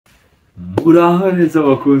Muraho neza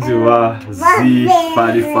abakunzi ba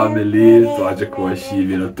Zzikra family twaje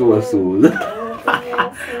kubashimira tubasuhuza.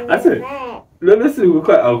 Ase none se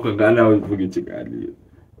uko akugana uvuga ikiganiro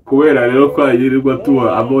kubera rero ko yirirwa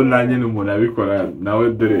tuwa abona nyine umuntu abikora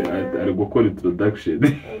nawe dore ari gukora introduction.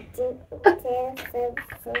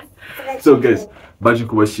 So guys, baje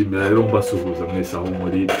kubashimira rero mbasuhuza mwese aho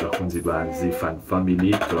muri bakunzi ba Zzikra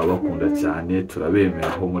family, turabakunda cyane, turabemera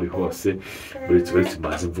aho muri hose. Buri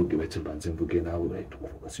mbanze mvuge nawe urahita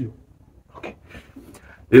kuvuga siyo. Okay.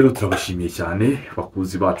 Rero turabashimiye cyane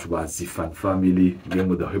bakuzi bacu ba Zzikra family, mwe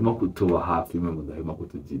mudahema kutuba hafi, mwe mudahema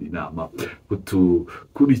kutugira inama,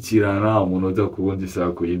 kutukurikirana umunota kubundi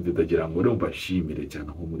saa kuyindi, ndagira ngo rero mbashimire cyane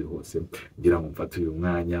aho muri hose, ngira ngo mfate uyu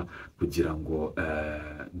mwanya kugira ngo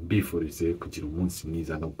mbifurize kugira umunsi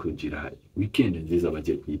mwiza no kugira weekend nziza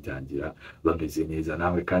bagiye kwitangira bameze neza.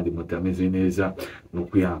 Nawe kandi mutameze neza no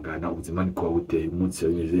kwihangana, ubuzima niko buteye, umunsi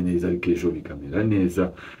bameze neza ariko ejo bikamera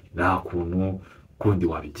neza, nta kuntu kundi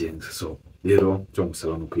wabigenza. So rero cyo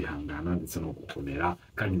musaba no kwihangana ndetse no gukomera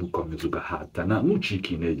kandi nukomeza ugahatana, nucika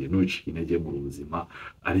intege mu buzima.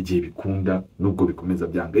 Ari gihe bikunda nubwo bikomeza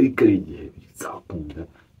byanga, ariko ari gihe bizakunda.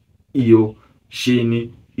 Iyo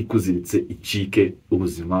shini ikuziritse icike,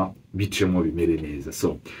 ubuzima bicemo bimere neza.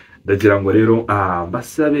 So ndagira ngo rero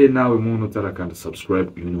basabe nawe muntu utarakanda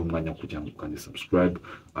subscribe, uyu ni umwanya kugira ngo ukande subscribe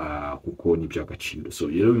kuko ni by'agaciro. So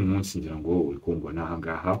rero uyu munsi ngira ngo uri kumva naha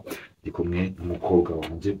ngaha ndi kumwe n'umukobwa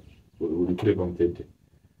wanje uri kureba mutete.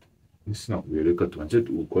 Nisina kubereka tubanje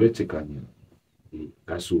ukoretse kanya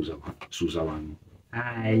gasuza abantu.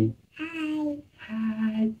 Hi.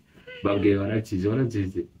 Babwiye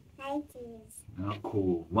warakize.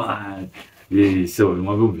 Nako man. So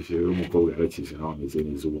mwabumvise rero umukobwa yarakize nawe ameze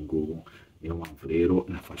neza ubu ngubu. Niyo mpamvu rero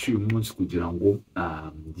nafashe uyu munsi kugira ngo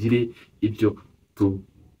ngire ibyo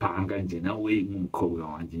tupanga nje nawe nk'umukobwa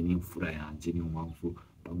wanjye n'imfura yanjye. Niyo mpamvu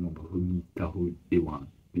bagomba kunyitaho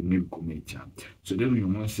bimwe bikomeye cyane. So rero uyu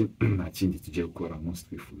munsi nta kindi tugiye gukora. Umunsi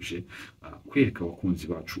twifuje kwereka abakunzi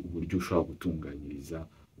bacu uburyo ushobora gutunganyiriza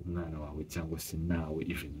umwana wawe cyangwa se nawe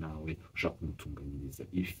even nawe ushaka kumutunganyiriza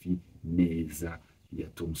ifi neza ya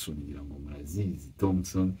Thomson. Ngira ngo murazizi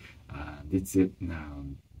Thomson, ndetse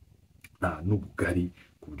n'Ubugali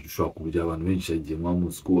ku buryo ushobora kurya. Abantu benshi yagiye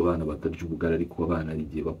muzi ko abana batarya Ubugali, ariko abana ari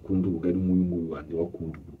igihe bakunda Ubugali. Nk'uyu nguyu wanjye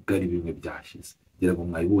bakunda Ubugali bimwe byashize. Ngira ngo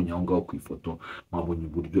mwabibonye aho ngaho ku ifoto, mwabonye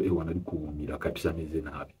uburyo ewana ari kubumira kabisa ameze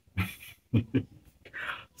nabi.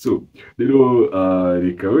 So rero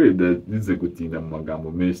reka wenda nize gutinda mu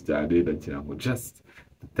magambo menshi cyane, ndagira ngo just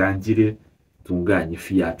dutangire tunganye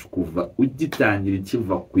ifi yacu kuva ugitangira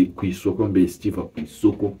ikiva ku isoko, mbese kiva ku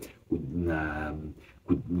isoko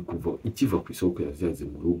kuva ikiva ku isoko yazaze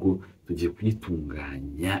mu rugo, tugiye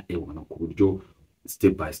kuyitunganya ewana ku buryo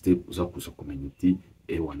step by step uza kuza kumenya uti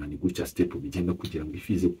ewana ni gutya step bigenda kugira ngo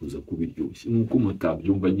ifize kuza kubiryoshye. Nk'uko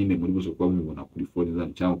mutabyumva nyine muri buzo kwa mubibona kuri phone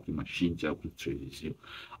zanyu cyangwa kuri machine cyangwa kuri television,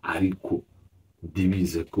 ariko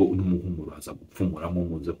ndibize ko n'umuhumuro aza gupfumuramo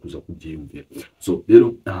muza kuza kubyiyumvira. So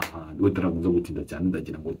rero we taramuza gutinda cyane,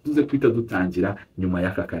 ndagira ngo tuze kwita dutangira nyuma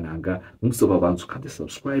y'aka kananga. Musaba banzu kandi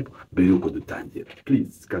subscribe mbere yuko dutangira.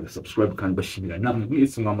 Please kandi subscribe kandi bashimira namwe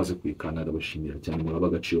mwese mwamaze kwikana, ndabashimira cyane, muri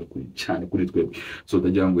abagaciro cyane kuri twebwe. So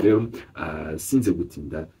ndagira ngo rero sinze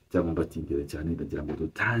gutinda cyangwa mbatindira cyane, ndagira ngo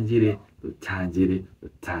dutangire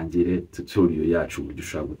tutorial yacu uburyo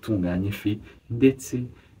ushaka gutunganya ifi ndetse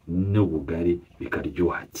n'Ubugali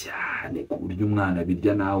bikaryoha cyane ku buryo umwana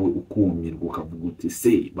birya nawe ukumirwa ukavuga uti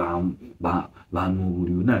se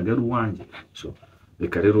banuburiwe ntago ari uwanjye. So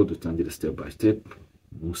reka rero dutangire step by step.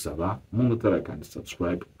 Musaba muntu utarakanda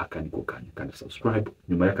subscribe, akaniko kanya kandi subscribe,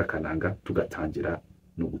 nyuma y'aka kananga tugatangira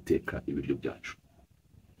no guteka ibiryo byacu.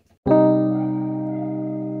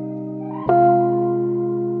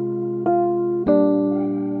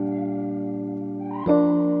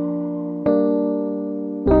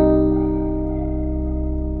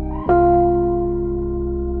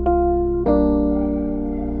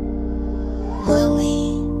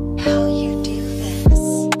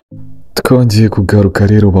 Twongeye kugaruka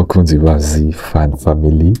rero bakunzi ba Zzikra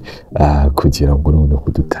family, kugira ngo noneho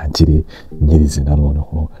dutangire nyirizina,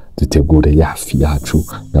 noneho dutegure yafi yacu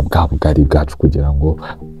na bwa Bugali bwacu kugira ngo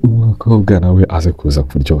umukobwa nawe aze kuza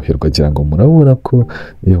kuryoherwa. kugira ngo murabona ko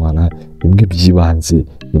ewana bimwe by'ibanze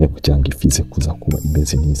nyine kugira ngo ifi ze kuza kuba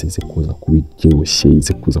imeze neza, ze kuza kubiryoshye,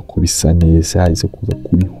 ze kuza kubisa neza, ze kuza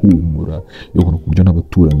kubihumura, yobona ku buryo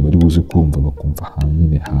n'abaturanyi bari buze kumva bakumva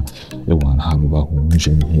hamwe ewana ahantu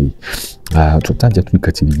bahumuje nkeya. Tutangiye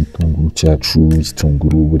twikatira igitunguru cyacu.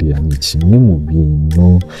 Igitunguru buriya ni kimwe mu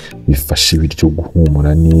bintu bifasha ibiryo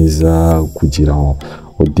guhumura neza, kugira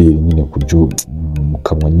oderi nyine kuryo mu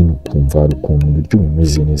kanwa nyine ukumva ukuntu ibiryo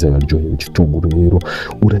bimeze neza biraryoheye. Igitunguru rero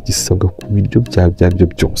uragisabwa ku biryo byaryo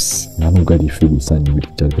byose, nta nubwo ari ifi gusa, ni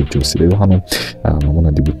ibiryo byaryo byose. Rero hano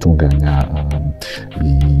nabona ndi gutunganya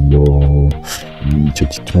icyo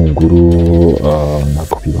gitunguru,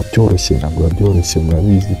 ntabwo biba byoroshye,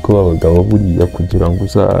 murabizi ko abagabo buriya kugira ngo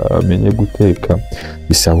uzamenye guteka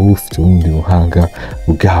bisaba ufite ubundi buhanga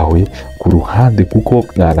bwawe ku ruhande, kuko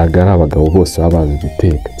ntabwo ari abagabo bose baba bazi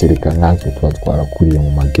guteka, kereka nkatwe tuba twarakuriye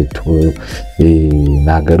mu mageto,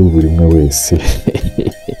 ntabwo ari buri umwe wese.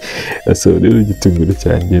 So rero igitunguru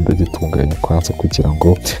cyanjye ndagitunganya kwanza kugira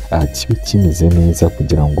ngo kibe kimeze neza,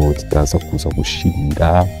 kugira ngo kitaza kuza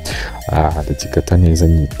gushirira, ndagikata neza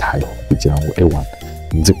nyitayeho kugira ngo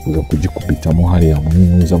nze kuza kugikubitamo hariya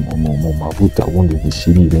mu mavuta, ubundi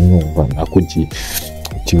gishirire nyumva nako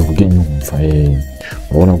kivuge nyumva.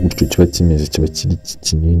 Urabona gutyo kiba kimeze, kiba kiri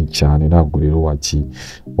kinini cyane, ntabwo rero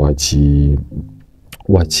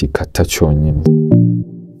wakikata cyonyine.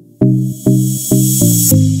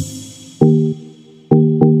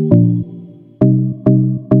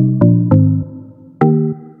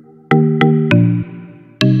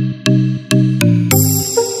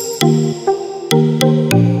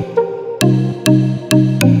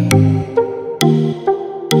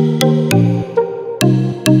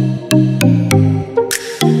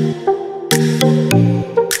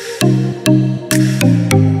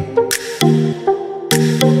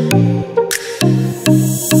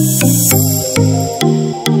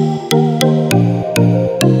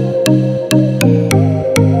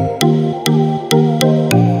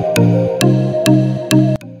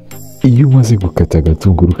 Umaze gukata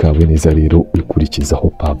agatunguru kawe neza rero ukurikizaho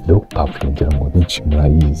pavlo ngira ngo benshi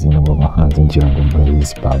murayizi, n'abahanzi ngira ngo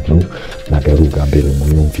murayizi pavlo, ntabwo ari ubwa mbere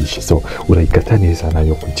muyumvishe. So urayikata neza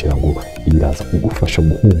nayo kugira ngo iraza kugufasha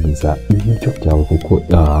guhumuza ibiryo byawe, kuko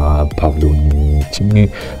pavlo ni kimwe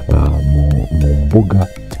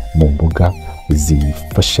mu mboga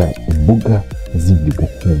zifasha imboga zindi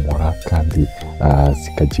guhumura kandi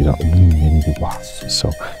zikagira umwimerere wazo. So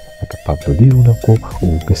agapavlo rero nako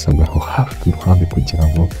ubu ugasabwaho hafi iruhande kugira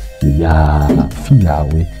ngo ya fi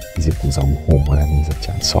yawe ize kuza guhumura neza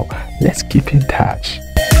cyane. So let's keep in touch.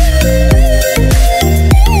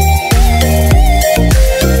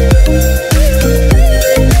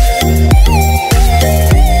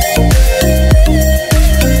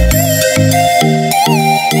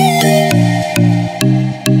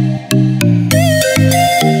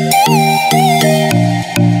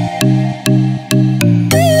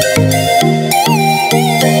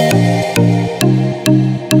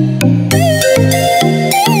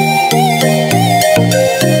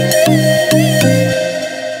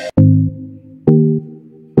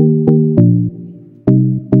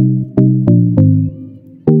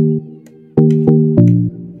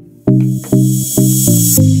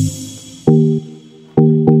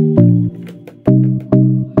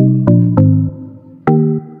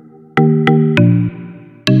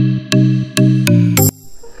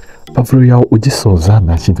 Pavlo yawe ugisoza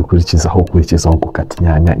nta kindi ukurikizaho gukata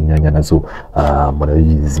inyanya nazo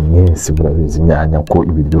murabizi mwese, murabizi inyanya ko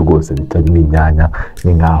ibiryo rwose bitarimo inyanya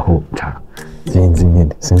ni nkaho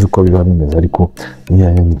sinzi uko biba bimeze, ariko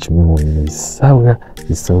inyanya ni kimwe mu bintu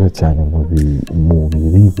bisabwa cyane mu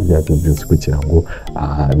biribwa byabyo byose kugira ngo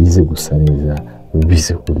bize gusa neza,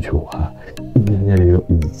 bize kuryoha. Inyanya rero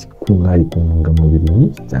ikungahaye ku ntungamubiri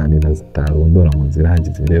nyinshi cyane na zitarondora ngo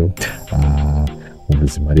zirangize. Rero mu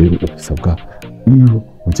buzima rero usabwa iyo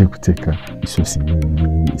ugiye guteka isosi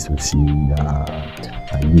nini, isosi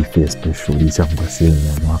y'ifi especially cyangwa se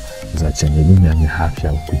inyama, uzakenera inyanya hafi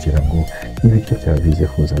yawe kugira ngo ibiryo byawe bize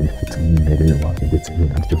kuza bifite umwimerere wawe ndetse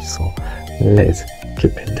binaryoshye. So let's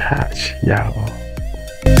keep in touch.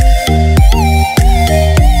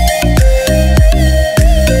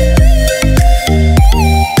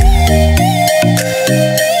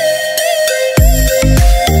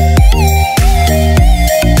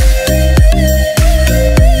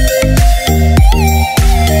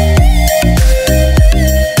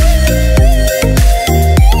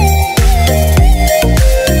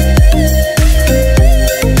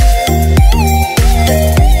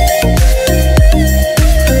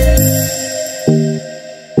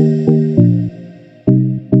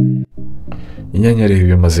 Inyanya rero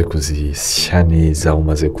iyo umaze kuzisya neza,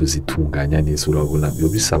 umaze kuzitunganya neza, urabona biba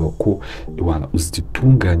bisaba ko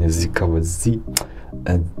uzitunganya zikaba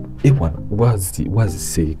ewana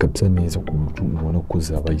waziseye kabisa neza ku buryo ubona ko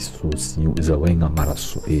zabaye isosi zabaye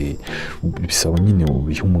nk'amaraso bisaba nyine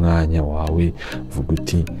ubihe umwanya wawe uvuga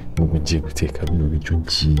uti nubwo ngiye guteka bino biryo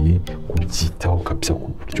ngiye kubyitaho kabisa ku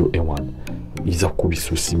buryo ewana iza kuba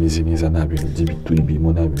isosi imeze neza nta bintu by'ibituri birimo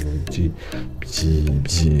nta bintu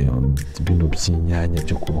bino by'inyanya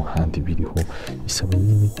byo ku ruhande biriho bisaba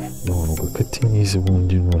nyine none ugakata neza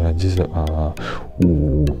ubundi nurangiza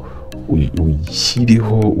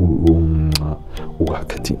uyishyireho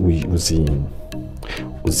ugakati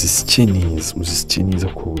uzisye neza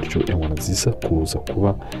ku buryo ewana ziza kuza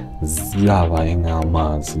kuba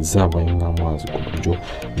zabaye nk'amazi ku buryo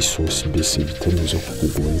isosi mbese bitari zo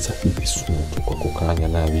kukuguriza ibisumbuka ako kanya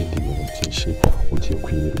nta bindi bintu byinshi ugiye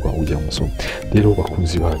kwirirwa ujya mu rero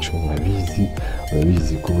bakunzi bacu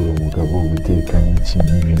murabizi ko buri umugabo guteka n'iki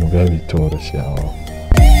n'ibintu biba bitoroshye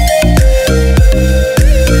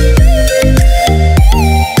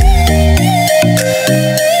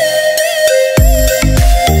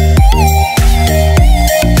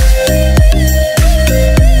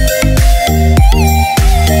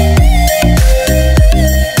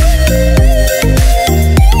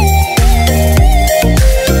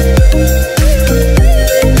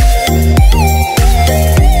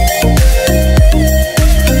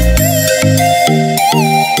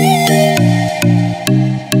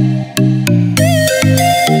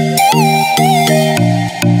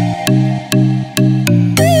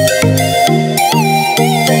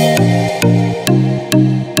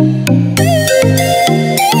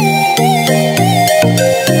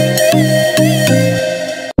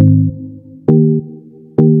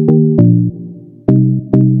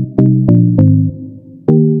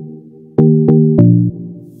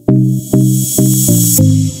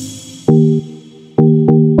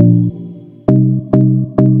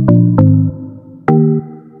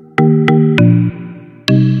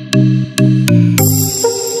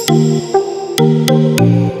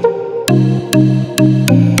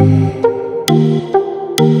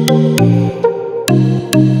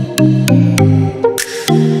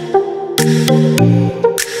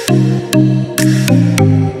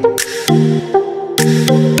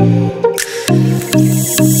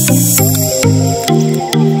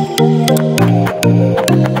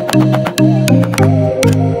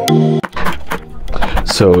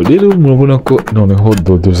rero murabona ko noneho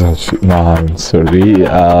dodo zacu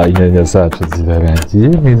inyanya zacu zirarangiye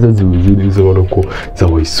neza zibuze neza ubona ko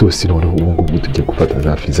zabaye isosi noneho ubu ngubu tugiye gufata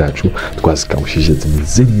za fi zacu twazikawushije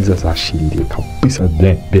zimeze neza zashiririye kabisa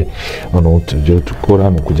be noneho tujya dukora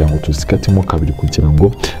ni ukugira ngo tuzikatemo kabiri kugira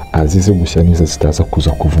ngo zize gushya neza zitaza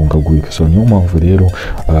kuza kuvungagurika so niyo mpamvu rero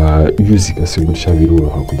iyo zigase gutya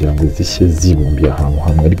biroroha kugira ngo zishye zibumbiye ahantu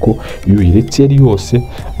hamwe ariko iyo uyiretse yari yose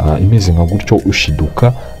imeze nka gutyo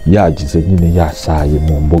ushiduka yagize nyine yasaye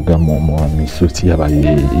mu mboga mu isosi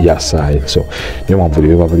yabaye yasaye so niyo mpamvu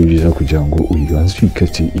rero baba ari byiza kugira ngo uyibanze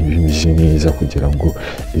uyikate imeze neza kugira ngo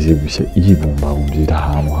ize gushya yibumbabumbira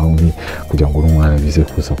ahantu hamwe kugira ngo n'umwana bize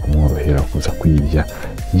kuza kumworohera kuza kwirya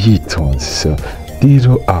yitonze so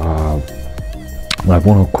rero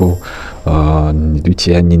murabona ko ni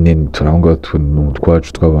dukeya nyine turangwa utuntu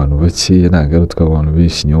twacu tw'abantu bakeya ntabwo ari utw'abantu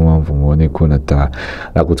benshi niyo mpamvu mubone ko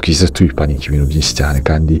ntabwo twiza tubipanika ibintu byinshi cyane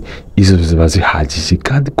kandi izo ziba zihagije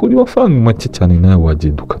kandi kuri mafaranga make cyane nawe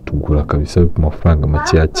wagenda ukatugura kabisa ku mafaranga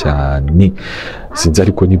makeya cyane sinzi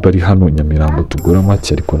ariko niba ari hano Nyamirambo tugura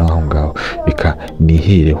make ariko naho ngaho reka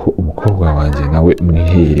nihereho umukobwa wanjye nawe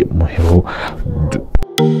muheho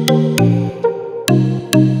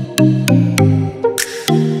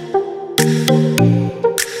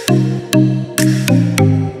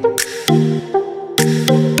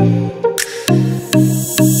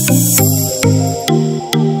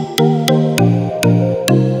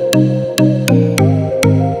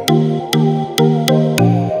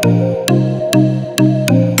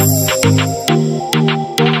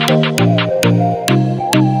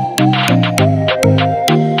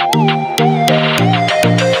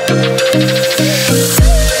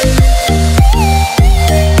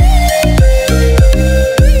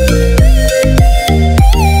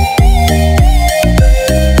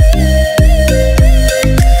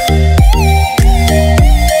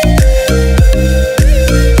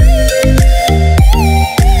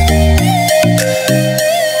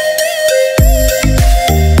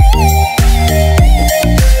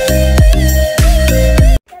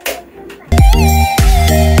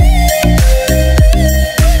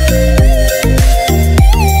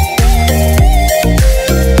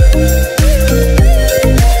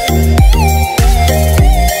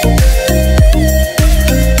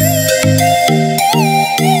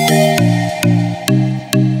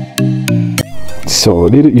so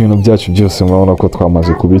rero ibintu byacu byose murabona ko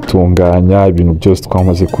twamaze kubitunganya, ibintu byose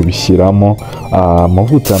twamaze kubishyiramo,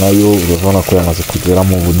 amavuta nayo urabona ko yamaze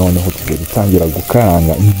kugeramo. Ubu noneho tugiye gutangira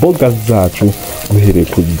gukaranga imboga zacu uhereye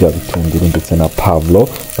kuri bya bitunguru ndetse na pavlo.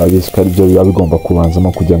 Babizi ko ari byo biba bigomba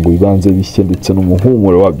kubanzamo kugira ngo bibanze bishye, ndetse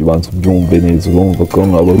n'umuhumuro wabyo ubanza ubyumve neza. Urumva ko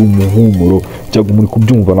aba ari umuhumuro cyangwa muri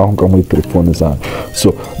kubyumva naho ngaho muri telefone zanyu.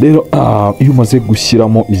 So rero iyo umaze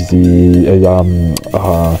gushyiramo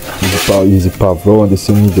izi pavlo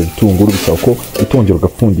ndetse n'ibyo bitunguru, bisaba ko utongera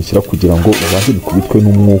ugapfundikira kugira ngo ubanze bikubitwe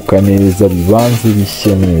n'umwuka neza, bibanze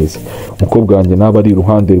bishye neza. Umukobwa wanjye naba ari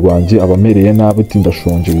iruhande rwanjye abamereye nabi ati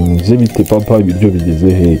ndashonje, bimeze bite papa, ibiryo bigeze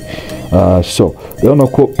he? So rero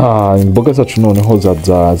ko imboga zacu noneho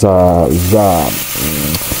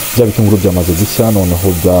bya bitunguru byamaze gushya, noneho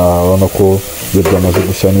urabona ko byamaze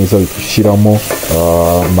gushya neza. Dushyiramo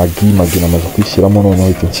magi namaze kwishyiramo, noneho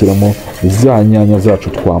nshyiramo za nyanya zacu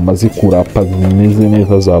twamaze kurapa zimeze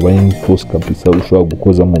neza, zabaye nk'isosi kabisa ushobora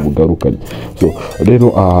gukozamo ubugali ukarya. So rero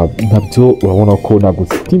nabyo urabona ko ntabwo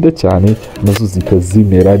zitinda cyane, nazo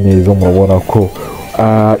zikazimera neza. Murabona ko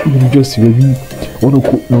ibintu byose biba ubona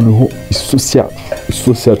ko noneho isosi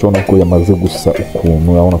yacu urabona ko yamaze gusa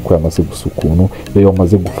ukuntu, urabona ko yamaze gusa ukuntu. Rero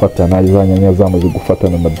yamaze gufatana, za nyanya zamaze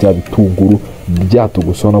gufatana na bya bitunguru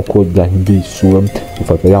byatuguse, urabona ko byahinduye isura.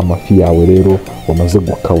 Ufata ya mafi yawe rero wamaze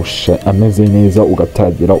gukawusha ameze neza,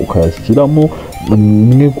 ugatangira ukayashyiramo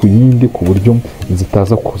imwe ku yindi ku buryo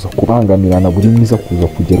zitaza kuza kubangamirana, buri mwiza kuza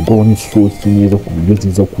kugerwaho n'isosi neza ku buryo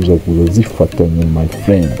ziza kuza zifatanye. My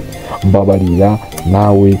friend, mbabarira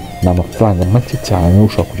nawe ni amafaranga make cyane,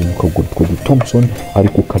 ushobora kugenda ukagura utwo Thomson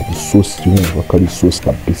ariko ukarya isosi, wumva ko ari isosi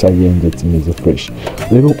kabisa yengetse imeze fresh.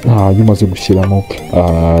 Rero iyo umaze gushyiramo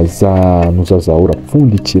za nuza zawe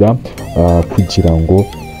urapfundikira kugira ngo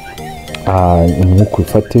umwuka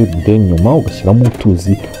ufate, then nyuma ugashyiramo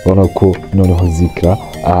utuzi. urabona ko noneho Zzikra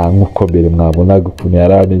nk'uko mbere mwabonaga ukuntu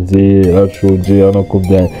yari ameze, yarashonje, urabona ko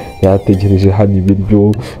yategereje hano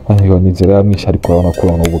ibiryo, hano n'inzira yamwishe, ariko urabona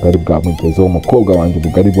ko ubugari bwamugezeho. Umukobwa wanjye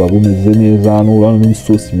ubugari bwaba bumeze neza, hano urabona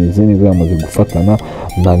n'isosi imeze neza yamaze gufatana.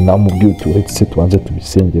 namubwiye uti uretse tubanze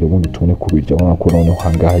tubisengere ubundi tubone kubirya. urabona ko noneho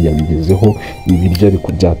ahangaha yabigezeho ibiryo ari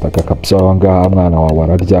kubyataka kabisa. ahangaha mwana wawe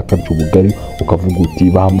ararya akarya ubugari ukavuga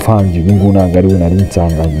uti bamvange ibi ngubu ntabwo ari we nari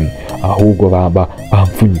nsanganywe, ahubwo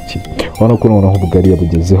bampfunyikiye. urabona ko noneho ubugari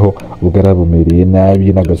yabugezeho, ubugari bumereye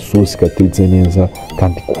nabi, n'agasosi katetse neza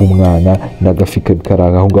kandi k'umwana, n'agafi kari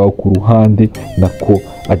aho ngaho ku ruhande nako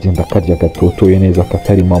agenda akarya gatotoye neza,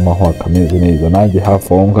 katarimo amahwa, kameze neza. nanjye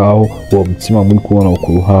hafi aho ngaho uwo mutsima muri kubona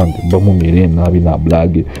ku ruhande mba mumereye nabi, na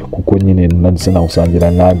blage kuko nyine nanditse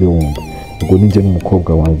nawusangira nabi wumva. ubwo ninjye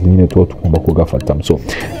n'umukobwa wanjye nyine tuba tugomba kugafata. So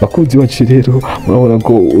bakunzi bacu rero murabona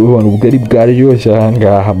ko ubona ubugari bwaryoshye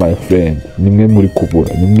ahangaha my friend, nimwe muri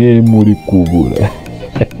kubura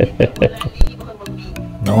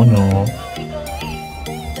no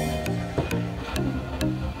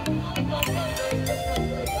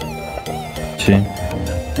Chi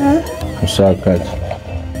ushaka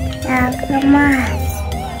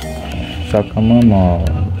shaka mama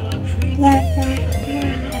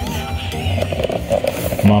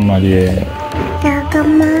mama Ariye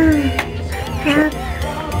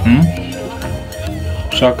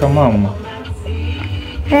shaka mama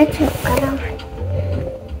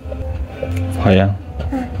haya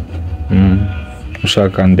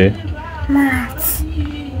ushaka nde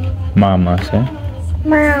mama se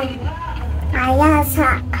mama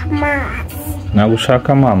ayashaka mazi. ntabwo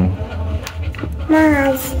ushaka mama?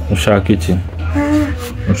 Mazi. ushaka iki?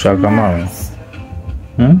 ushaka mama?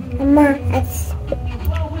 Mazi.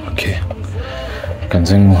 Okay,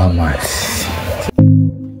 kanze nguha amazi.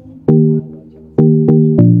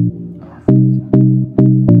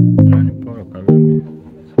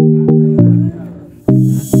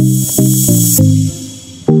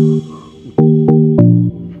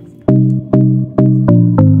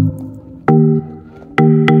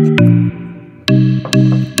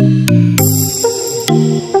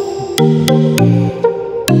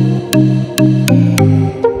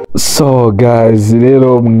 So guys,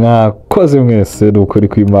 rero mwakoze mwese n'ukuri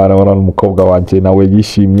kw'Imana. Wana umukobwa wanjye nawe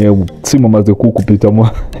yishimye, umutsima maze kukupitamo.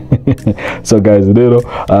 So guys, rero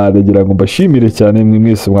ndagira ngo mbashimire cyane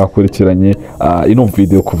mwese mwakurikiranye ino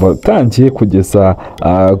video kuva tangiye kugeza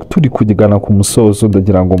turi kugana ku musozo.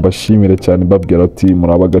 ndagira ngo mbashimire cyane, babwira ati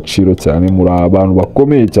muri abagaciro cyane, muri abantu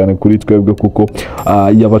bakomeye cyane kuri twebwe, kuko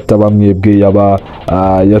yabataba mwebwe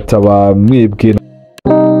yataba mwebwe